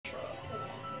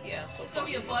Yeah, so it's gonna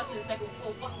be a bus in a second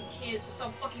full of fucking kids for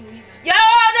some fucking reason. Yeah, no!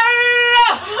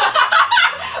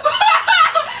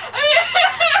 I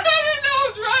didn't know it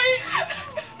was right.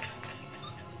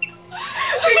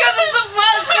 Because it's a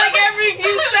bus like every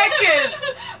few seconds.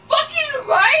 Fucking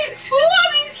right? Who are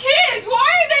these kids? Why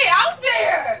are they out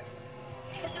there?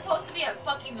 It's supposed to be at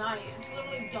fucking night. It's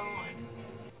literally dawn.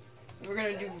 We're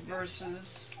gonna do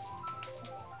versus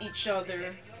each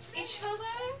other. Each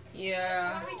other?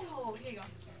 Yeah. What are we told? Here you go.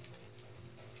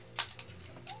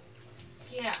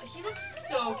 Yeah, he looks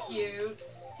so cute.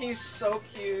 He's so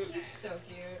cute. He's so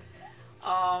cute.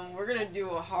 We're gonna do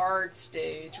a hard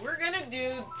stage. We're gonna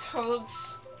do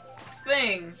Toad's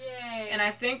thing. Yay. And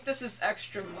I think this is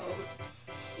extra mode.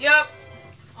 Yep.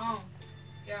 Oh,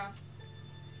 yeah.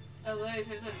 Oh, literally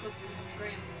tastes like cookies and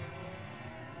cream.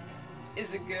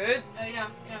 Is it good? Yeah.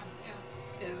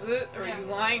 Is it? Or Yeah. are you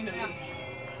lying to Yeah. me?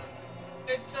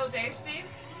 It's so tasty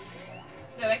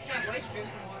that I can't wait to drink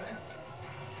some water.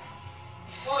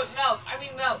 Well, milk. I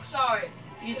mean milk, sorry.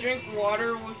 You drink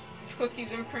water with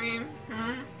cookies and cream?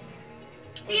 Hmm?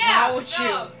 What's Yeah, wrong with you?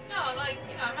 No, like,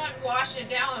 you know, I'm not washing it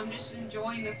down, I'm just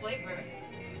enjoying the flavor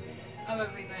of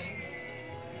everything.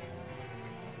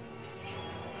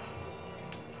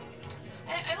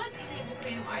 I like cookies and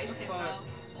cream ice cream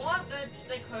though. Want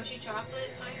the Hershey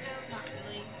chocolate, kind of? Not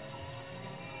really.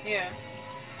 Yeah.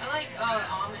 I like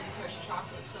almonds Hershey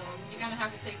chocolate, so you're gonna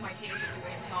have to take my taste with a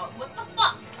grain of salt. What the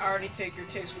fuck? I already take your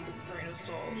taste with a grain of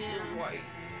salt. Yeah. You're white.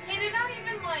 Hey, they're not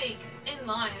even like in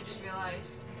line, I just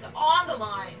realized. They're on the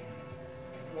line.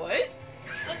 What?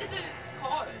 Look at the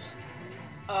cars.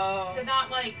 Oh. They're not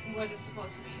like where they're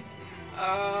supposed to be.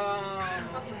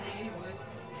 Fucking neighbors.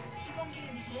 Keep on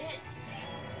getting hits.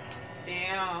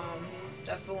 Damn.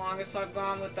 That's the longest I've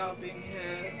gone without being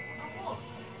hit. Oh, cool.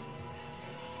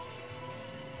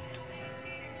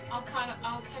 I'll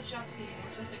catch up to you.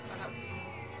 I was supposed to cut up to you.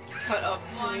 Cut up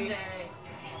to One me. day.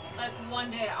 Like, one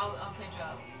day I'll catch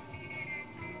up.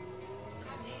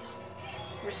 God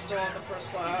damn. We're still on the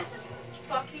first Dude, lap. this is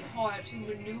fucking hard to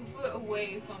maneuver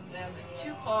away from them. It's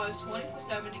two cars,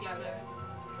 24/7 together.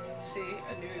 See,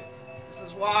 I knew it. This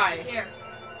is why. Here.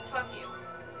 Fuck you.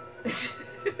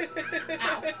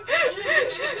 Ow.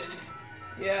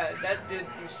 Yeah, that did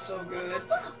do so good. What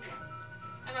the fuck?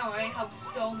 I know, right? It helped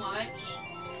so much.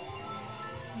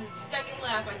 And the second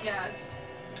lap, I guess.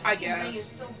 I The thing is guess.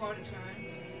 so hard to turn.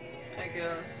 I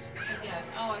guess. I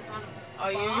guess. Oh, I found a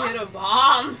Oh, bomb? you hit a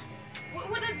bomb?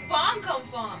 Where did bomb come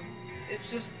from?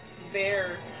 It's just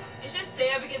there. It's just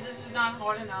there because this is not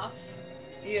hard enough.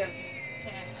 Yes.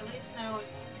 Okay, at least now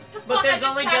it's... What the But fuck? there's I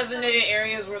just only passed designated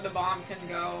areas where the bomb can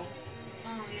go.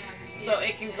 Oh, yeah. So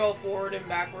it can go forward and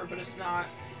backward, but it's not,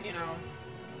 you know,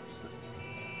 just,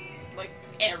 like,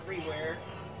 everywhere.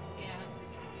 Yeah.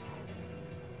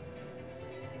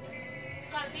 It's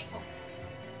kind of peaceful.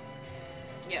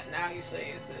 Yeah, now you say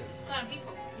it It's is. kind of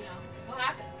peaceful, you know. What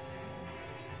happened?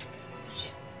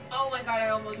 Shit. Oh my god, I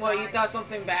almost Well, died. you thought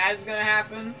something bad is gonna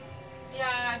happen?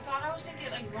 Yeah, I thought I was gonna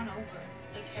get, like, run over.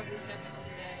 Like, every second of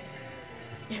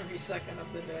the day. Every second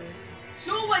of the day.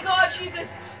 Oh my god,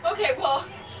 Jesus! Okay, well,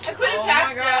 I couldn't Oh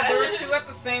pass my god, that. there were two at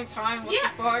the same time, what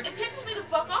yeah, the fuck? it pisses me the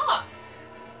fuck off.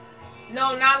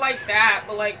 No, not like that,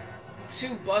 but like,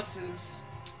 two buses.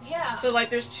 Yeah. So like,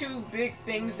 there's two big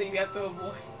things that you have to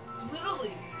avoid.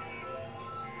 Literally.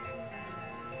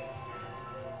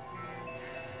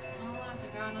 Oh, I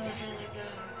forgot another thing like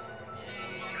this.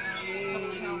 Yeah, it's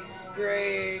totally helpful.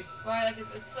 Great. Right, like,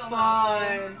 it's so Fun.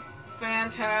 helpful.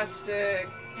 Fantastic.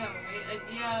 Yeah, right?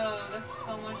 Yeah, that's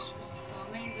so much, so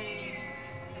amazing.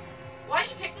 Why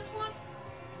did you pick this one?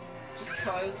 Just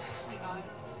cause. Oh my god.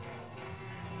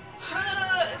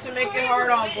 To make it hard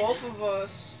on both of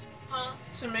us. Huh?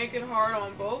 To make it hard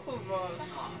on both of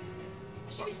us. Fuck off.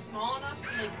 I should be small enough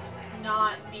to, like,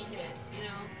 not be hit, you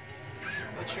know?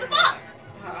 But you're What the not. fuck?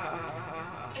 Ha ha ha ha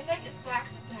ha. It's like it's back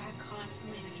to back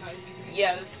constantly to try to be great.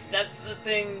 Yes, that's the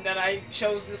thing that I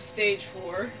chose this stage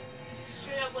for. It's just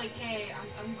straight up like, hey,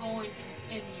 I'm going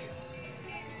in you.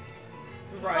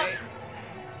 Right.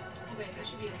 Fuck. Okay, that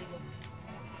should be illegal.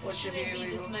 What should be Shouldn't be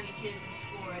this illegal? many kids in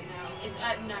school right now. It's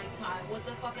at nighttime. What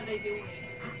the fuck are they doing?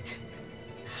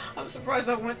 I'm surprised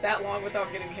I went that long without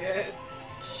getting hit.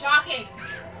 Shocking.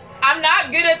 I'm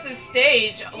not good at this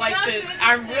stage like not this. good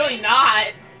at this I'm really stage. not.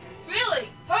 Really?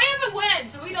 Hurry up and win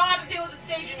so we don't have to deal with the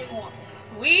stage anymore.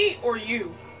 We or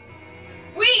you?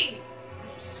 We!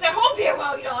 So I hope damn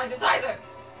well you don't like this either.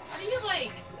 How do you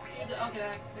like do the okay,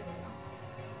 that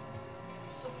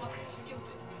it's so fucking stupid.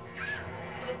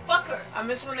 Motherfucker! I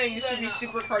miss when they used to be No.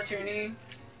 super cartoony.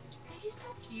 He's so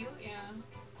cute, yeah.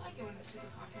 I like it when they're super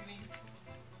cartoony.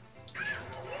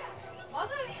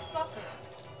 Motherfucker!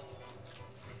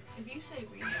 you say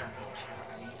we fucking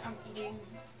try, I'm eating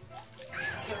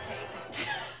your cake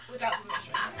without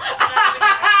permission.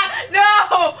 No!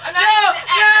 I'm not even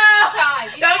gonna time,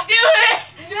 Don't do it!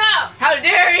 No! How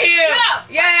dare you! No!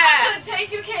 Yeah! I'm gonna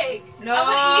take your cake. No! I'm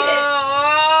gonna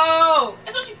eat it.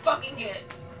 That's what you fucking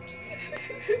get.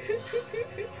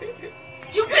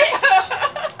 You bitch!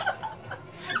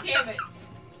 God damn it.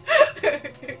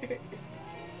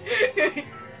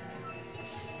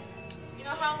 You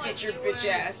know how like Get your you bitch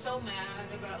were ass. so mad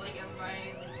about like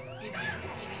everybody like, you know,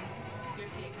 eating your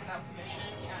cake without permission?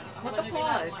 Yeah. What the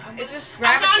fuck? It just I'm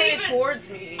not gravitated even- towards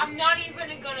me. I'm not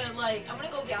even gonna like. I'm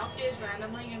gonna go downstairs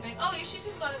randomly and be like, "Oh, she's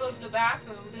just gonna go to the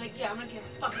bathroom." And be like, "Yeah, I'm gonna get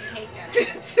a fucking cake now."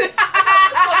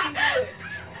 Fucking do it.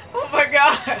 Oh my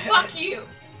god. Fuck you.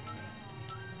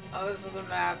 Oh, this is the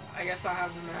map. I guess I'll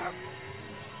have the map.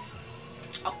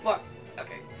 Oh fuck.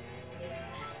 Okay.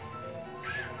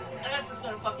 I guess it's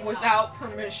gonna fucking Without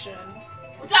permission.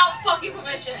 help. Without fucking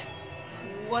permission.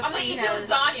 What I'm gonna the eat your hell?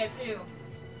 lasagna too.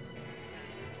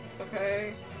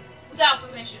 Okay. Without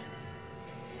permission.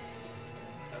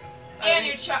 I And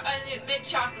didn't- your mint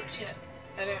chocolate chip.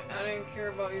 I didn't care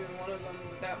about either one of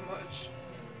them that much.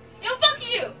 Yo, fuck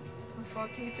you. Oh,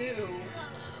 fuck you too.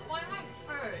 Why am I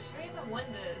first? How do you even win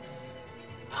this?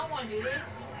 I don't want to do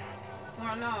this.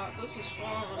 Why not? This is fun.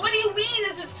 What do you mean?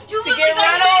 This is you To look get like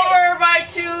I run hit over by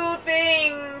two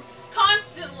things. it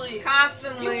constantly.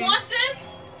 Constantly. You want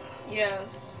this?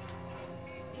 Yes.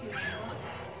 You know what?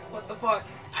 What the fuck?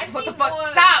 I What see the fuck? more-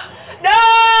 Stop!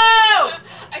 No!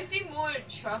 I see more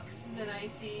trucks than I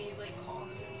see like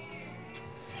cars.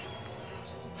 Which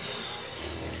is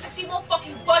bullshit. I see more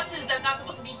fucking buses that's not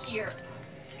supposed to be here.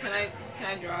 Can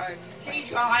I drive? Can you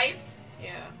drive?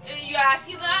 Yeah. Are you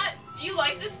asking that? Do you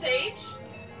like this stage?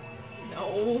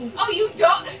 No. Oh, you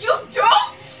don't? You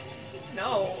don't?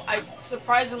 No. I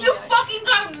surprisingly. You fucking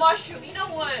got a mushroom. You know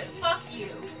what? Fuck you.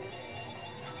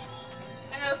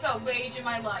 I never felt rage in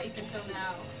my life until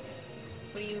now.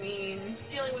 What do you mean?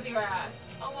 Dealing with your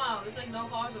ass. Oh wow, there's like no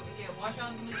cars over here. Watch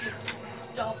out, we get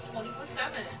stopped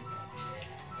 24/7.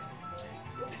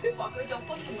 Fucker, don't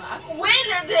fucking laugh.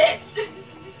 Win this!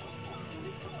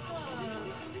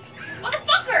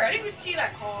 Motherfucker! I didn't even see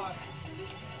that car.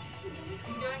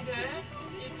 You doing good?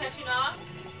 You catching up?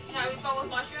 You having fun with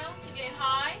mushrooms? You getting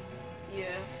high? Yeah.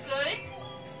 Good?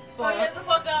 Fuck. Hurry the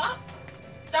fuck up?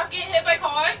 Stop getting hit by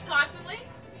cars constantly?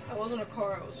 It wasn't a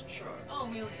car, it was a truck. Oh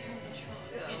really? It was a truck.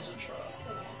 Yeah, it was a truck.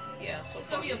 Yeah, so It's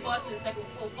gonna be a bus in a second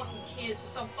full of fucking kids for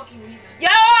some fucking reason. Yo,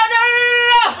 no!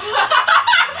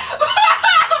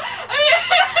 I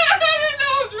didn't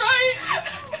know it was right.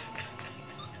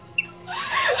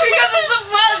 Because it's a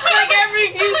bus like every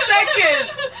few seconds.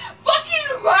 Fucking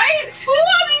right? Who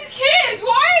are these kids?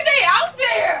 Why are they out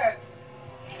there?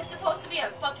 It's supposed to be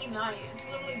at fucking night. It's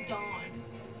literally dawn.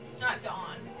 Not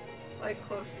dawn. Like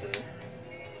close to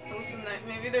night.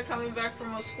 Maybe they're coming back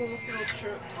from a school field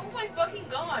trip. Oh my fucking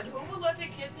god. Who would let their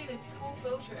kids make a school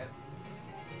field trip?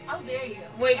 How dare you?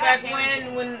 Way God back damn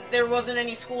it. when there wasn't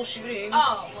any school shootings.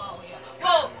 Oh, well, yeah.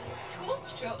 Well, school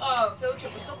field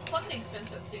trip was so fucking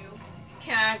expensive too.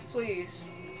 Can I please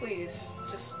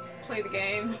just play the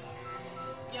game?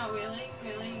 Yeah, really?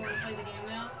 Really? You wanna play the game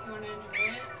now? You wanna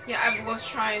enjoy it? Yeah, I was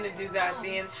trying to do that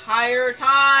the entire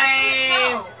time.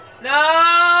 No.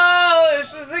 No,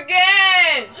 this is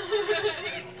again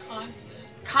It's constant.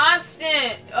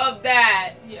 constant of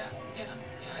that. Yeah.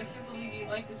 I can't believe you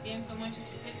like this game so much that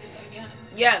you picked it again.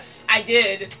 Yes, I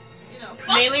did. You know,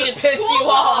 Mainly to piss you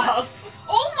off.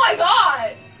 Oh my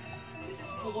god! This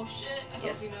is bullshit. I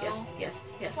Yes, hope you know.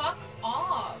 yes. Fuck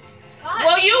off. God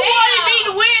Well, you damn. wanted me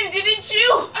to win, didn't you?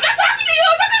 I'm not talking to you!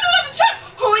 I'm talking to the truck!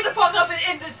 Hurry the fuck up and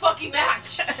end this fucking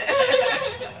match!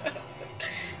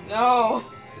 No.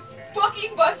 There's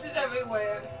fucking buses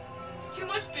everywhere. It's too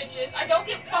much bitches. I don't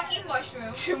get fucking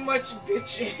mushrooms. Too much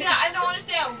bitches. Yeah, I don't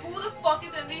understand. Who the fuck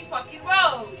is in these fucking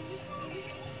roads?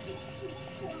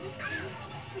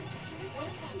 What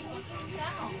is that fucking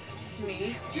sound?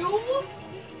 Me? You?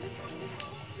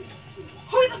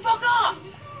 Hurry the fuck up!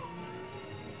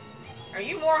 Are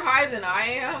you more high than I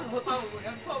am? What the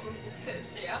I'm probably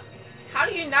pissed, yeah. How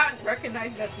do you not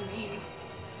recognize that's me?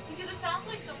 Because it sounds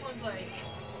like someone's like,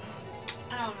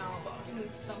 I don't know, doing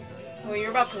something. Well,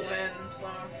 you're about to win, so.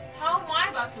 How am I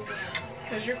about to win?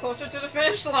 Because you're closer to the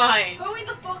finish line. Hurry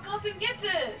the fuck up and get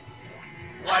this!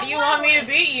 Why do you want me to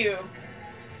beat you?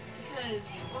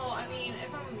 Because, well, I mean,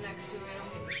 if I'm next to it, I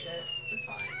don't give a shit. It's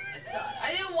fine. It's done.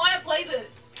 I didn't want to play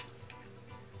this.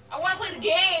 I want to play the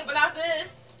game, but not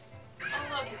this.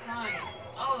 Oh, look, it's mine.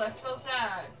 Oh, that's so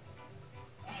sad.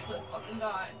 I swear to fucking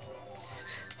God.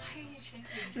 Why are you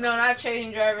changing? No, not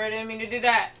changing driver. I didn't mean to do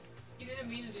that. You didn't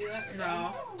mean to do that? Really?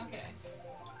 No. Okay.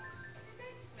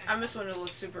 I miss when it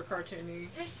looked super cartoony.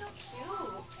 They're so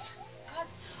cute. God.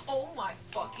 Oh my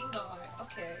fucking god.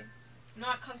 Okay. I'm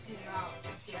not cussing you out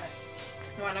just yet.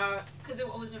 Why not? Because it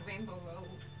wasn't Rainbow Road.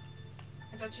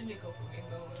 I thought you didn't go for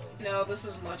Rainbow Road. No, this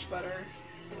is much better.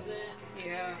 Is it?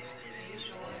 Yeah. Are you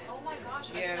sure? Oh my gosh,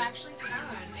 I Yeah. can actually turn.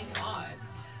 Thank God.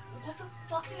 What the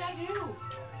fuck did I do?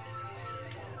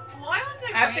 Why aren't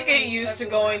they I have to get railings used to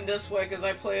everywhere? going this way because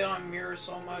I play it on mirror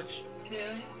so much.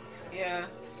 Really? Yeah.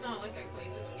 It's not like I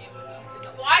played this game enough to know.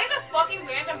 Why are the fucking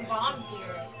random bombs here?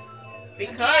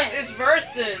 Because Again. it's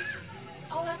versus.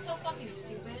 Oh, that's so fucking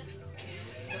stupid.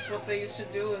 That's what they used to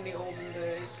do in the olden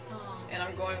days. Oh, And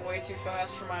I'm going way too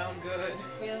fast for my own good.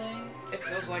 really? It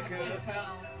feels like I good. can't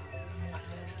tell. Fuck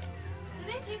this. Do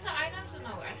they take the items or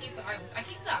no? I keep the items. I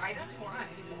keep the items. Why?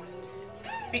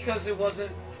 Because it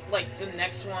wasn't like the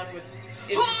next one with.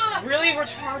 It was really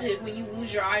retarded when you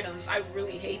lose your items. I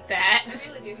really hate that. I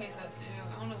really do hate that too.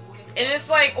 I don't know what it And it's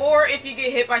like, or if you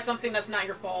get hit by something that's not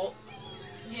your fault.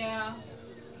 Yeah.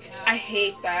 Yeah. I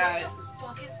hate that.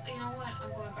 What the fuck is? You know what?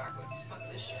 I'm going backwards.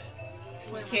 Fuck this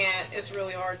shit. You can't. It's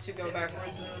really hard to go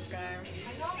backwards in this game.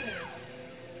 I know this.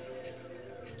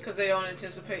 Because they don't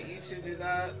anticipate you to do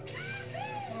that.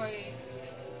 Right. Like,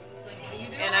 what are you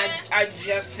doing? And I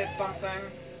just hit something.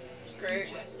 It's great.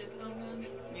 You just hit something.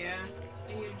 Yeah.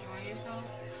 Are you enjoying yourself?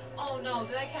 Oh no,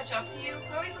 did I catch up to you?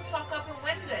 Hurry the fuck up and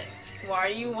win this!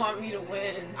 Why do you want me to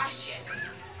win? Ah shit.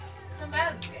 Cause I'm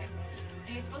bad at this game.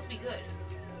 And you're supposed to be good.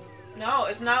 No,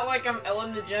 it's not like I'm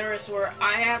Ellen DeGeneres where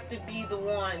I have to be the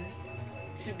one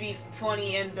to be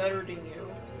funny and better than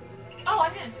you. Oh, I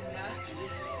didn't say that.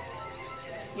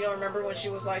 You don't remember when she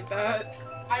was like that?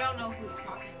 I don't know who you're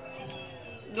talking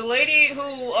about. The lady who,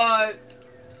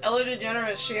 Ellen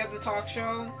DeGeneres, she had the talk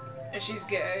show, and she's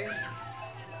gay.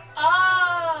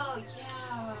 Oh,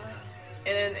 yeah.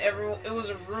 And then it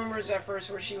was rumors at first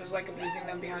where she was like abusing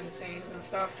them behind the scenes and The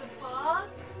stuff. fuck?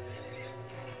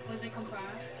 Was it confirmed?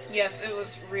 Yes, it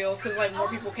was real, because like more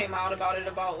people came out about it,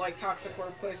 about like toxic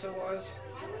workplace it was.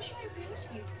 Why would she abuse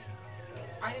people?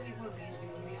 I didn't people abuse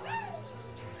people, to be honest. It's so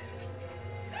stupid.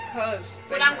 Because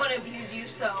But I'm gonna abuse you,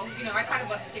 so, you know, I kind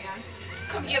of understand.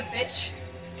 Come here, bitch.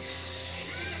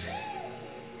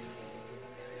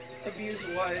 Abuse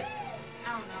what?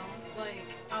 I don't know. Like,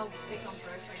 I'll pick on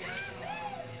first, I guess.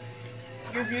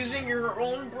 I don't know. You're abusing your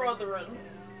own brethren.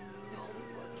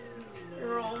 No,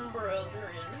 Your own brethren.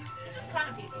 it's just kind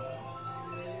of peaceful,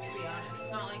 to be honest.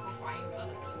 It's not like we're fighting with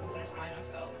other people, we're just fighting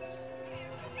ourselves.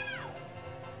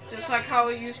 Just like how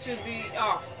it used to be.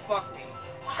 Oh, fuck me.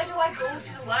 Why do I go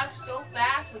to the left so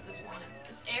fast with this one?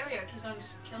 This area keeps on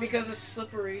just killing Because me. it's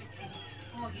slippery.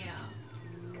 Oh, yeah.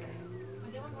 I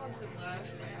think we're going to the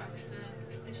left by accident.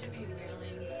 There should be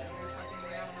railings every fucking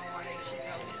way. I don't know why they cheat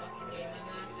out the fucking game in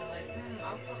this. They're like,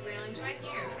 I'll put railings right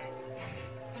here.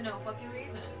 For no fucking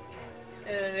reason.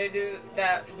 And then they do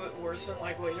that, but worse than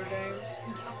like later games.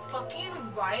 A fucking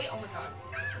right? Oh my god.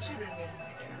 It should have been right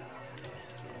there.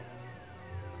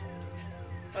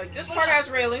 Like, this part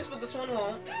has railings, but this one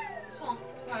won't. This one,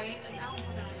 right? Like, I don't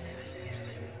fucking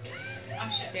understand. Oh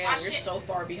shit. Damn, Oh, you're shit. so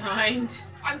far behind.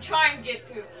 I'm trying to get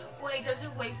through. Wait, does it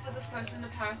wait for the person to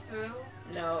pass through?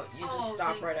 No, you just Oh,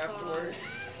 stop thank right God. afterward.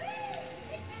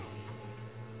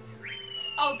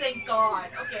 Oh, thank God.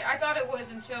 Okay, I thought it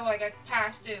was until, like, I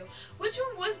passed through. Which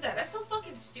one was that? That's so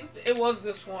fucking stupid. It was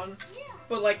this one.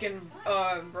 But like in,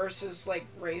 versus, like,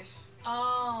 race.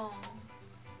 Oh.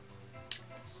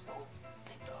 So,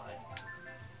 thank God.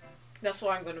 That's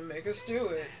why I'm gonna make us do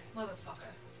it. Motherfucker.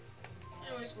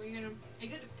 Anyways, are you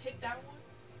gonna pick that one?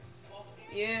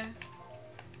 Yeah.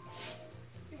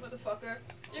 You motherfucker.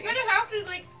 You're gonna have to,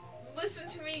 like, listen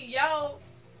to me yell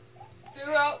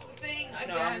throughout the thing, I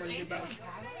No, guess. I'm gonna do Ain't both. that a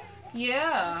battle?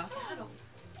 Yeah. It's a battle.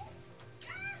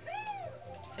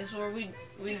 It's where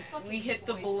His fucking we hit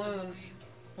the voice is balloons.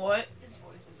 What? His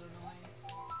voice is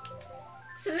annoying.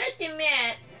 Select the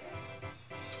mat.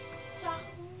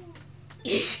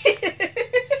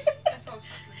 That's what I was talking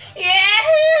about. Yahoo!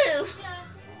 Yeah.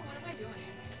 What am I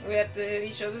doing? We have to hit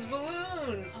each other's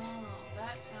balloons. Oh,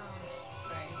 that sounds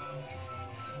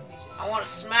right. I want to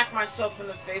smack myself in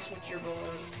the face with your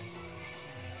balloons.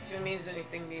 If it means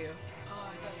anything to you.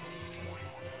 Oh, it doesn't.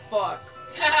 Fuck.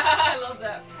 I love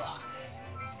that. Fuck.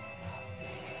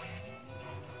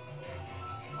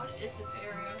 What is this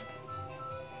area?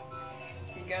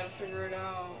 You gotta figure it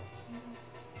out.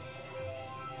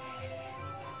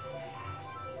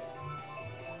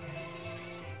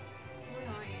 Where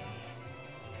are you?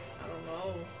 I don't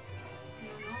know. I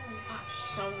don't know. Ah,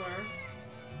 Somewhere.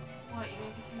 what? You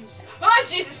gonna continue? Oh,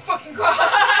 Jesus fucking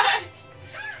Christ!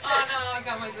 Oh no, I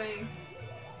got my thing.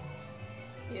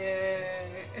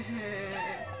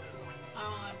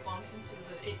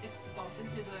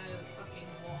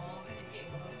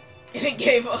 They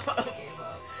gave up. They gave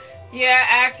up. Yeah,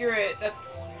 accurate.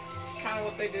 That's kind of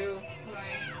what they do. Right.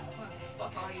 What the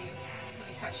fuck are you? Let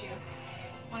me touch you.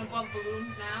 Wanna bump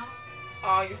balloons now?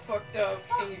 Oh, you fucked up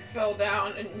and you fell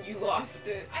down and you lost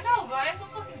it. I know, guys. I'm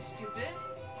fucking stupid.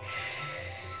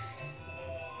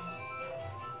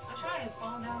 I'm trying to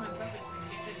fall down on purpose and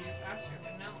get it even faster,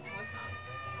 but no, it's not.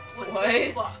 What?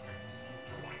 The fuck?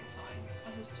 It's fine.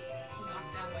 I'll just knock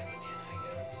down my banana, I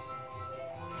guess.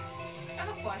 I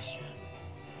have a question.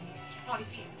 Oh, I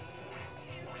see it.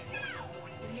 Over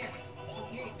here. Over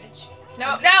here, you bitch. No,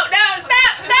 no, no!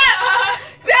 Stop! Stop!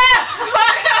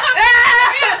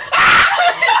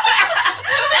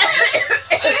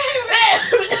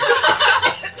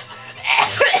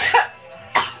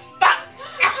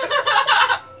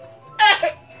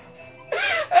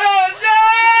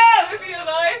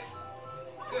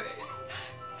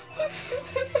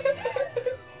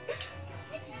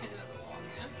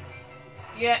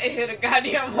 Yeah, it hit a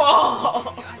goddamn wall.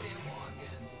 Goddamn wall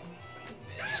again.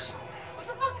 Bitch. What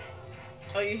the fuck?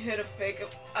 Oh, you hit a fake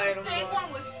item. The fake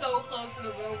one was so close to the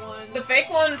real one. The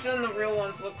fake ones and the real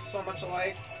ones look so much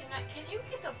alike. Can you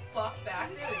get the fuck back?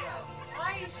 There we go.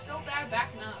 Why are you so bad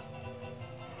backing up?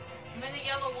 I'm in the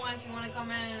yellow one if you want to come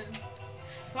in.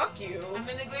 Fuck you. I'm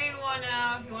in the green one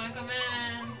now if you want to come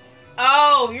in.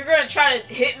 Oh, you're gonna try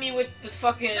to hit me with the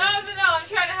fucking... No, I'm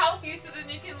trying to help you so then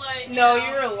you can, like, No, know.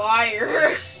 you're a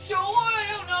liar. Sure, I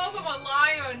don't know if I'm a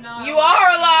liar or not. You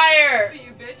are a liar! See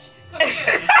you, bitch. Come here.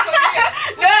 Come here.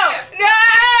 Come No! here. No!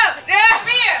 No! Come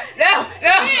here. No!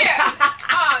 No! Come here.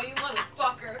 Ah, you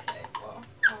motherfucker. Okay, well,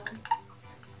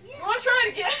 you wanna try it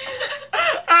again?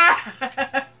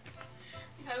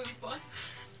 You having fun?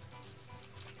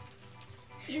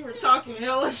 You were talking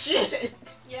hella shit.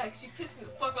 Yeah, because you pissed me the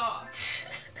fuck off.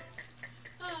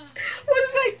 What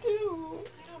did I do? I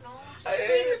don't know. I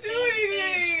didn't do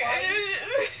anything.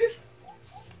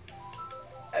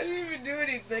 I didn't even do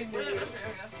anything, dude.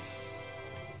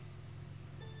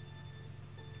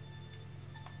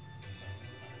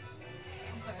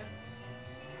 Okay.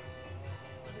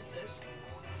 What is this?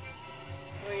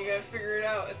 Well, you gotta figure it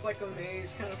out. It's like a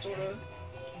maze, kind of, sort of.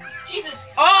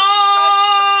 Jesus!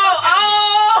 Oh!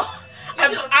 Oh! You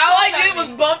should've All I did me.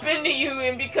 was bump into you,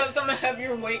 and because I'm a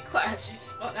heavier weight class, you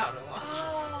spun out and walked.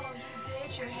 Oh, you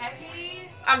bitch, you're heavy?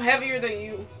 I'm heavier than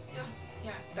you.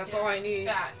 Yeah. That's yeah. all I need.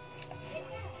 Fat.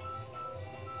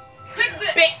 Quick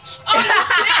this! Bitch! Oh, you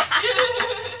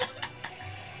bitch!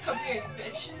 Come here, you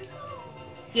bitch.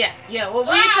 Yeah, yeah, what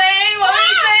were you saying? What were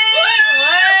you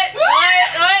saying? What?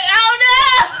 Oh no!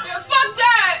 Yeah, fuck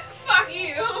that! Fuck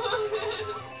you!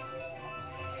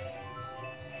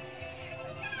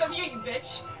 Come here, you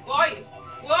bitch. Where are you?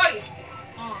 Where are you?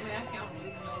 Oh man, I can't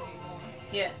even know where you're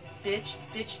going. Yeah, bitch.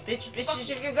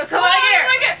 Fuck Come you. back here!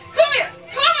 Right here! Come here!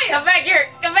 Come here! Come back here!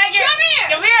 Come back here! Come here!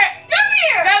 Come here! Come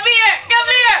here! Come here! Come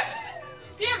here!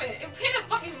 Damn it! It hit a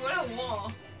fucking window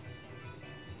wall.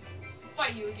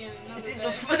 Fight you again. No,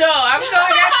 I'm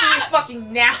going after you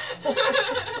fucking now.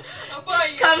 I'll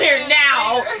fight you. Come here again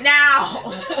now! later. Now!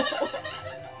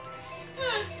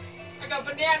 I got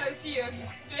bananas here, you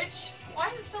bitch. Why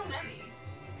is it so many?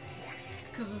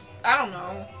 Cause I don't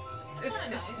know. It's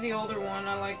It's nice. the older one.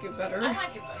 I like it better. I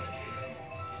like it better.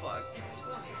 Fuck. Anyways,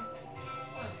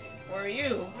 Where are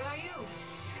you? Where are you?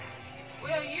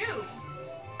 Where are you?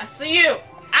 I see you.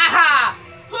 Aha!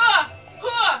 Huh!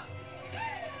 Huh!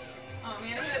 Oh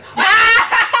man, I hit it.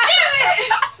 Damn it!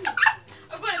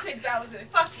 I'm gonna pick Bowser.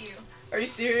 Fuck you. Are you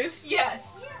serious?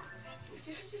 Yes. Did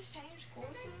you just change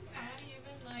courses? I haven't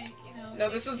even, like, you know. No,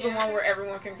 this is the one where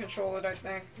everyone can control it, I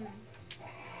think.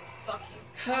 Fuck you.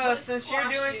 Since you're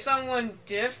squash doing you. someone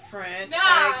different, Nah,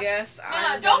 I guess Nah,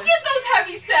 I'm don't gonna... get those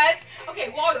heavy sets! Okay,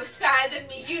 Walrus fatter than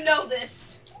me, you know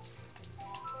this.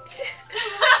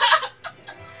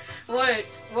 What?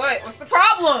 What? What's the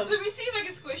problem? Let me see if I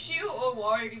can squish you, or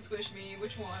Wario can squish me.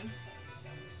 Which one?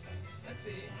 Let's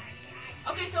see.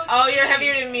 Okay, so it's Oh, you're me.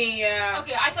 heavier than me, yeah.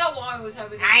 Okay, I thought Wario was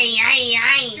heavier than me.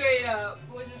 Aye. Straight up.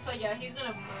 It was just like, yeah, he's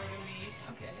gonna murder me.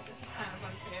 Okay, this is kind of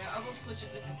unfair. I'll go switch a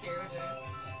different character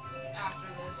after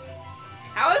this.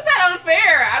 How is that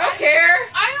unfair? I don't care.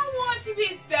 I don't want to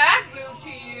be that rude to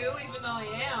you, even though I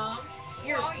am.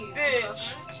 You're Who a are you,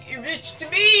 bitch. motherfucker? You're a bitch to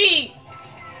me.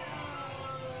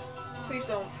 Please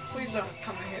don't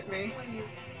come and hit me. Where are you?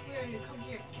 Where are you? Come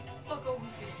here. Get the fuck over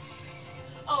here.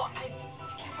 Oh, I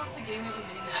keep on forgetting about the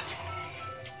mini-map.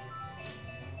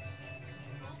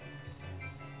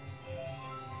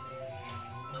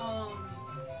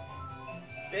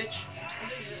 Bitch.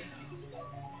 What is this?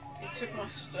 You took my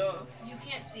stuff. You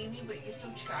can't see me, but you can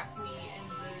still track me in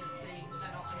the things. I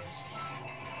don't understand.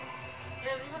 It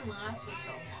doesn't even last for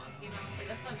so long. you know? Like,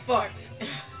 that's not Fuck. stupid.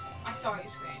 I saw you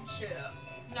scream, straight up.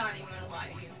 Not even gonna lie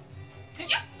to you. Could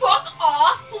you fuck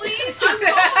off, please? I'm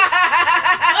going,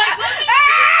 like, let me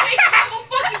just take a couple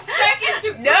fucking seconds to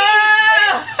breathe, No! bitch.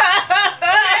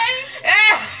 Okay?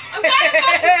 I'm kind of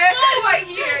fucking slow right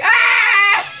here.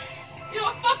 You know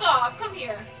what? Fuck off. Come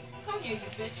here. Come here, you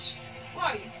bitch. Where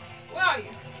are you? Where are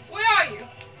you? Where are you?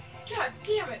 God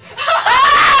damn it.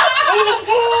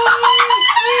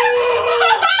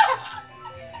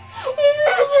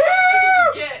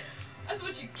 That's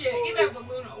what you get. Get that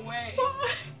balloon away.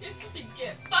 That's what you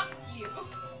get. Fuck you.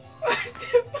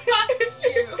 Fuck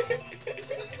you.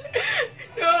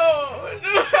 No,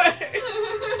 no.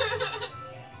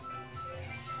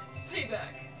 It's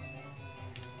payback.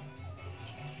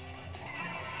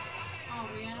 Oh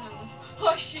man.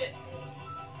 Oh shit.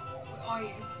 Where are you?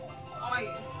 Where are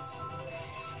you?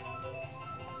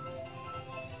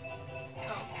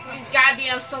 Oh, He's perfect.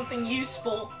 goddamn something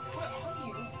useful. Where are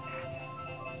you?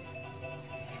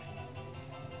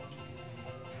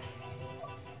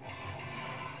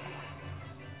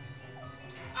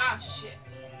 Ah shit.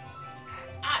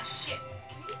 Ah shit.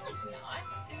 Can you like not?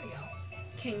 There we go.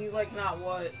 Can you like not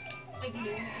what? Like move,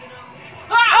 you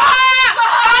know?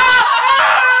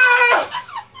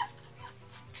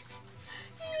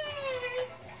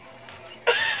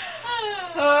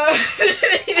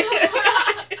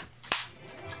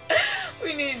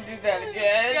 We need to do that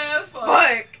again. Yeah, that was fun.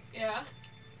 Fuck. Yeah.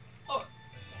 Oh.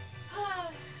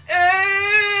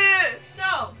 So,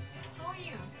 how are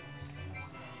you?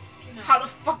 You know, How the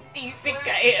fuck do you think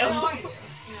where, I Where am? are you? You know,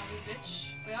 you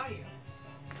bitch. Where are you?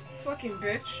 Fucking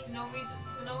bitch. For no reason.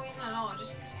 For no reason at all.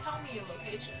 Just tell me your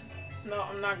location. No,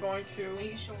 I'm not going to. Are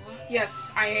you sure?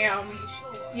 Yes, I am. Are you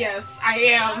sure? Yes, I You're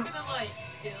am. not gonna like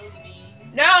spill the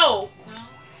beans. No! No?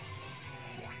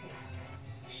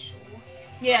 Sure.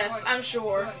 Yes, Right. I'm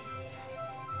sure.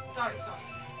 Right. Sorry.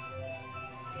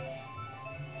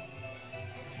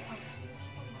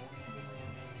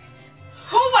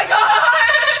 Oh my god!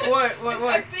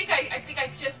 What? I think I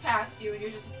just passed you and you're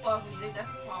just above me. I think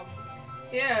that's the problem.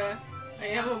 Yeah, I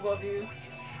am above you.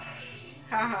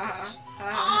 Ha ha ha. Ha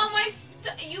ha. Oh my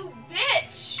you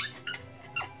bitch!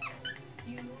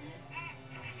 You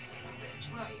son of a bitch.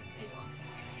 Where are you? There you are.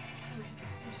 Come here.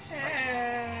 Let me just scratch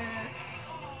you.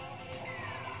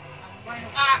 I'm right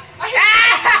I hit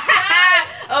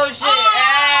Oh shit! Oh,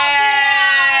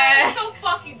 man, you're so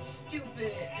fucking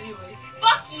stupid. Anyways,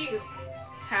 fuck you!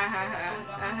 Ha ha ha. Oh my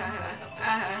god, Ha I'm ha gonna ha. mess up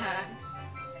Ha ha ha.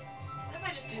 What if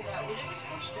I just do that? Would it just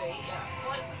go straight? Yeah.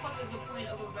 What the fuck is the point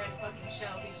of a red fucking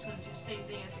shell if you're just gonna do the same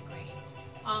thing as a green?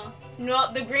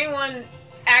 No, the green one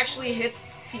actually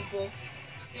hits people.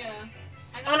 Yeah.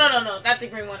 I Oh know no, not the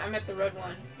green one. I meant the red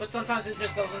one. But sometimes it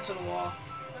just goes into the wall.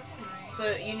 Right.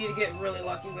 So you need to get really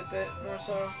lucky with it, more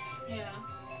so. Yeah.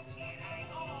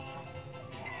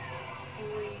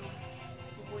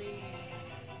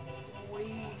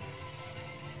 Wee.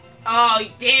 Oh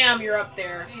damn, you're up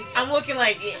there. There you go. I'm looking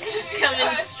like yeah, she's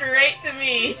coming straight to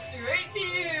me. Straight to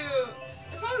you!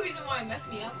 That's not the reason why it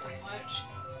messed me up so much.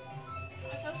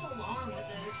 I feel so long with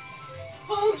this.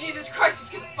 Oh, Jesus Christ,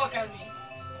 just get the fuck out of me.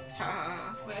 Ha ha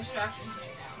ha. Wait, I should actually hunt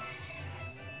you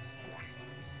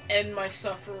now. End my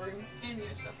suffering. And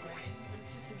you're suffering. You're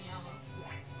pissing me off.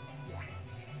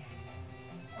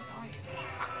 What are you?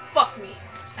 Fuck me.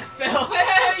 I fell.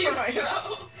 You for, my,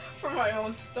 fell. for my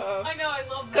own stuff. I know, I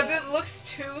love that. Because it looks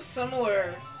too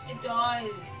similar. It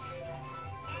does.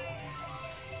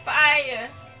 Fire.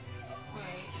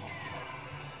 Wait.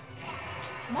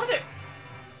 Mother. Okay.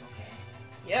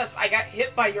 Yes, I got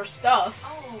hit by your stuff.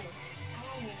 Oh.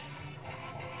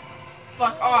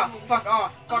 Fuck Oh. off. Fuck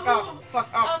off. Fuck Oh. off.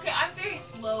 Fuck off. Okay, I'm very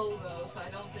slow though, so I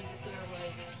don't think it's gonna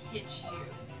like hit you.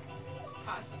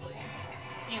 Possibly.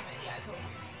 Damn it, yeah, I told you.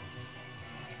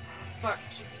 Fuck.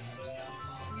 I should get some stuff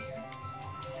on here.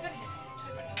 I gotta hit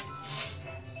my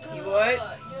nose. You what?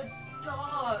 Your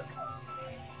dog's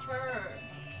fur.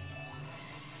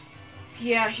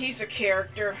 Yeah, he's a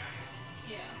character.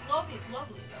 Yeah. Lovely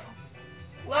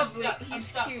though. Lovely. I'm He's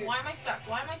stuck. cute. Why am I stuck?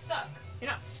 Why am I stuck? You're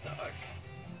not stuck.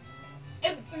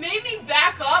 It made me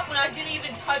back up when I didn't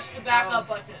even touch the back up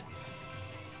button.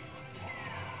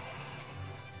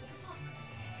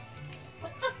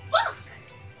 What the fuck?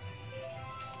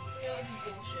 You know, this is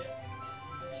bullshit.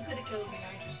 You could have killed me,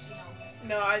 I just, you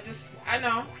know. No, I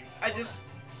know.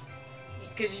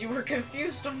 Because you were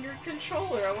confused on your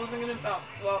controller. I wasn't gonna, oh,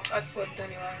 well, I slipped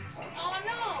anyway, so. Oh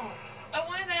no! I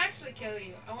wanted to actually kill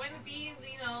you. I wanted to be,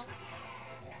 you know,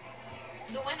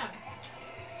 the winner.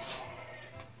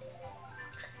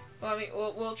 Well, I mean,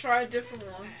 we'll try a different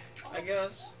one, I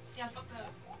guess. Yeah, fuck that.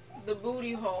 The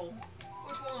booty hole.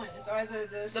 Which one? It's either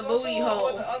the circle booty hole.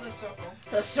 or the other circle.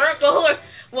 The circle, or,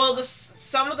 well,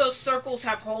 some of those circles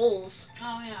have holes.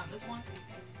 Oh yeah, this one?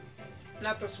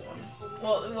 Not this one.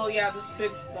 Well, yeah, this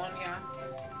big one, yeah.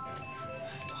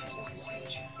 Gosh, this is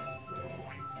huge.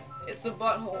 It's a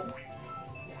butthole.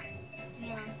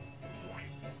 Yeah.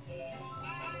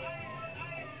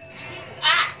 Jesus,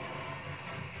 ah!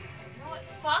 You know what?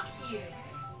 Fuck you.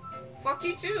 Fuck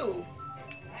you too.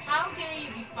 How dare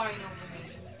you be fighting over me?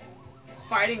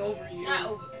 Fighting over you. Not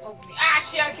over me. Ah,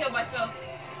 shit, I killed myself.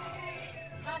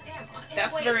 God damn.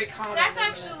 That's wait, very common. That's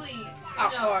isn't actually, it? Oh,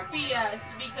 fuck.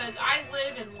 BS, because I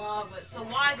live in lava, so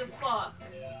why the fuck?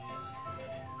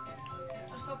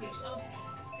 What the fuck are you so?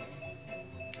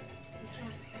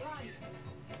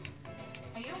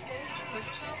 Are you okay? Did you hurt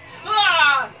yourself?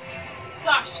 Ah!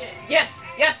 Gosh, shit. Yes,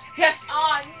 yes, yes.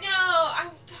 Oh no!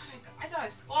 I thought I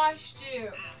squashed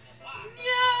you.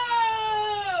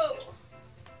 No!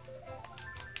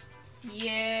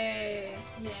 Yay.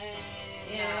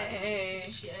 Yay.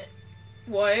 Shit.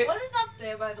 What? What is up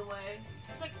there, by the way?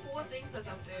 It's like 4 things that's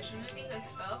up there. Shouldn't it be like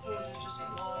stuff, or is it just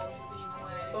walls being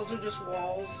away? Those are just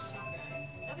walls. Okay.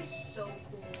 That'd be so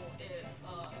cool if,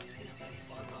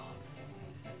 fuck off.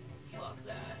 Fuck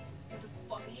that. What the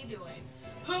fuck are you doing?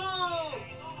 Oh!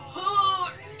 Oh!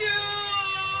 No!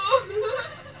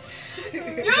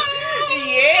 No!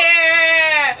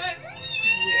 Yeah!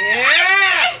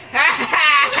 Yeah!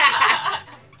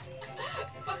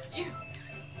 Fuck you.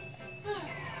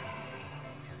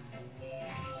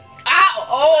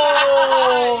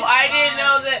 Oh! I didn't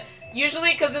know that.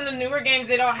 Usually, because in the newer games,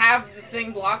 they don't have the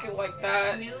thing block it like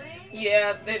that. Really?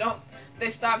 Yeah, they don't. They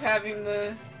stop having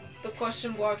the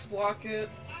question blocks block it.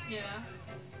 Yeah.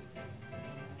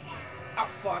 Oh,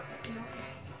 fuck. You okay?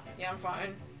 Yeah, I'm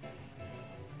fine.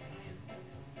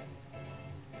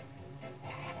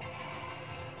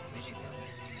 Where'd you go?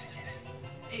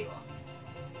 There you are.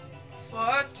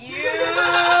 Fuck you!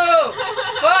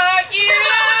 Fuck you!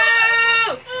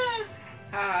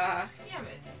 Ah. Damn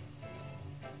it.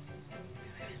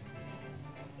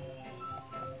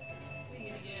 What are you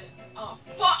gonna get? Oh,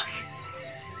 fuck!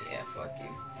 Yeah, fuck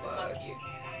you. Fuck you.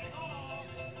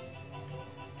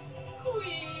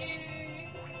 Whee!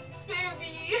 Spare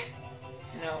me!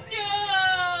 No.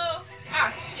 No!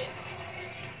 Ah, shit.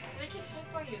 Did I get hit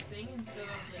by your thing instead of,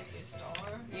 like, your star?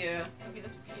 Yeah. Okay,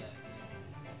 that's BS.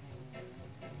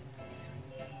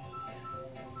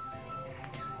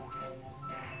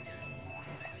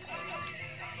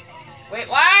 Wait,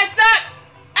 why I stuck?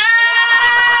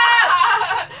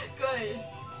 Ah! Good.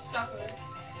 Stop it.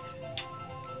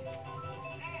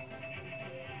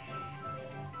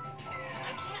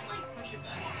 I can't, like, push it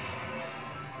back.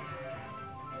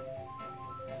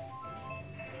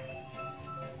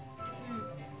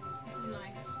 This is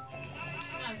nice.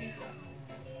 It's kind of peaceful.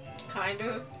 Kind of.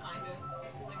 Kind of.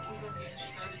 Because I keep on being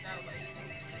stressed out by you.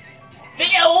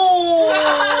 Oh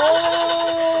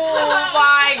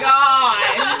my god!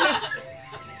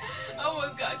 I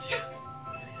almost got you.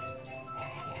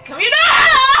 Come here now!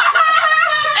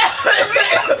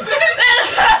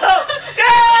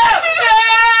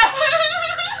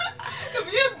 Come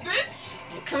here, bitch!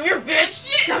 Come here, bitch!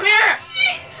 Shit. Come here!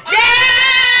 Shit. Yeah!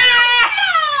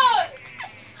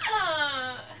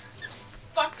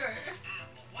 Fucker.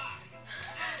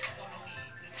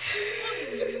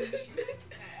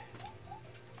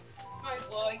 Might as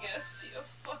well, I guess. Yeah,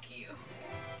 fuck you.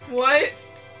 What?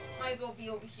 Might as well be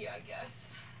over here, I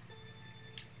guess.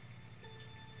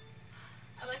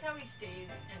 I like how we stayed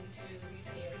into these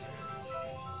characters.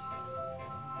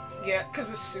 Yeah, because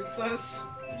it suits us,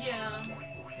 Yeah.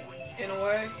 in a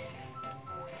way.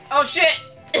 Oh shit!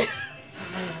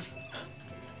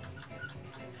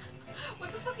 What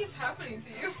the fuck is happening to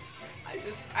you? I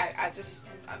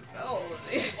fell.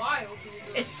 Wild.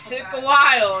 It took a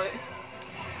while.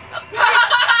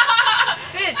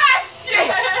 Bitch! Ah,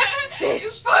 shit! Bitch. You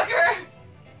fucker!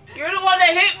 You're the one that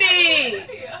hit me!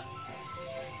 Yeah.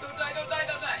 Don't die, don't die,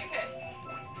 don't die. Okay.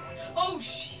 Oh,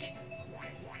 shit.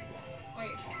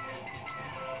 Wait.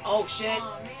 Oh shit.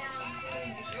 Oh,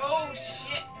 man. Oh,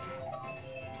 shit.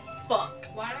 Fuck.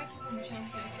 Why do I keep on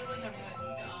jumping? I feel like I'm gonna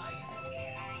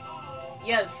die.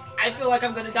 Yes, I feel like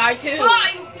I'm gonna die too. Ah,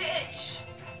 you bitch!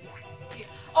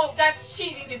 Oh, that's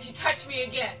cheating if you touch me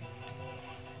again.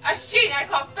 That's cheating, I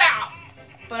call foul!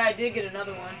 But I did get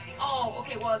another one. Oh,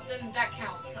 okay, well, then that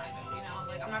counts, kind of, you know?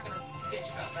 Like, I'm not gonna bitch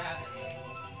about that.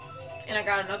 And I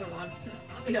got another one.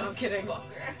 Okay, No, I'm kidding.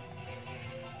 Fucker.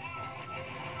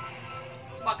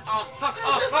 Fuck off, fuck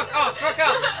off, fuck off, fuck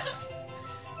off!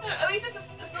 At least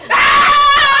it's a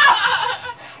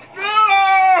Ah!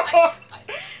 I-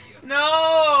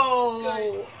 No!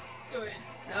 Good. Good.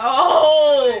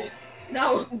 No!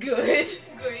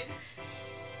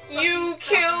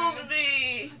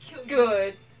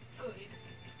 Good. Good.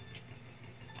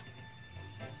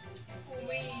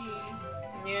 Wee.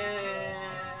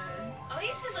 Yeah. At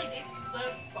least like they let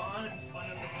us spawn in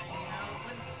front of the thing, you know?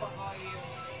 What the fuck are you?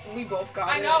 We both got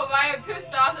it. I know, but I am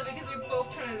pissed off at it because we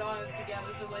both turned it on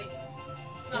together, so like,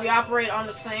 it's not. We operate on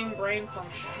the same brain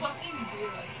function. Fucking do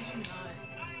it. Could you not?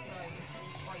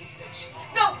 Why you bitch?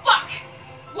 No, fuck!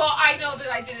 Well, I know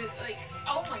that I did it, like,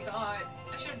 oh my god.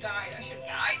 I should have died. I should have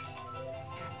died.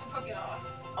 I'm fucking off.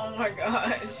 Oh my god.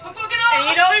 I'm fucking off! And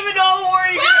you don't even know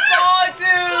where you're gonna fall into!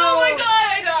 Oh my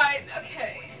god, I died!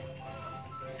 Okay.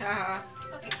 Haha.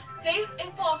 Okay.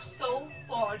 It falls so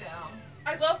far down.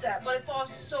 I love that, but it falls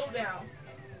so down.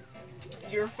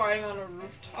 You're fighting on a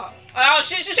rooftop. Oh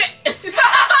shit, shit, shit!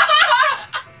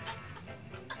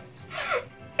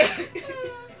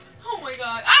 Oh my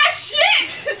god. Ah, shit!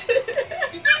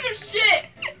 You piece of shit!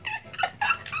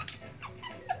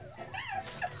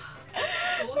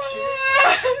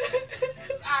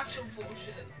 Bullshit. Actual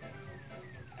bullshit.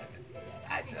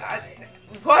 What? Okay, die.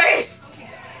 Oh wait.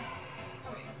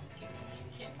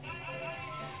 Can't.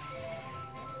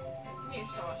 Give me a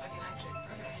star so I can actually.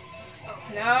 Okay. Oh.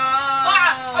 No.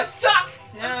 Ah! I'm stuck!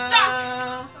 No. I'm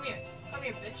stuck! Come here. Come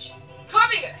here, bitch.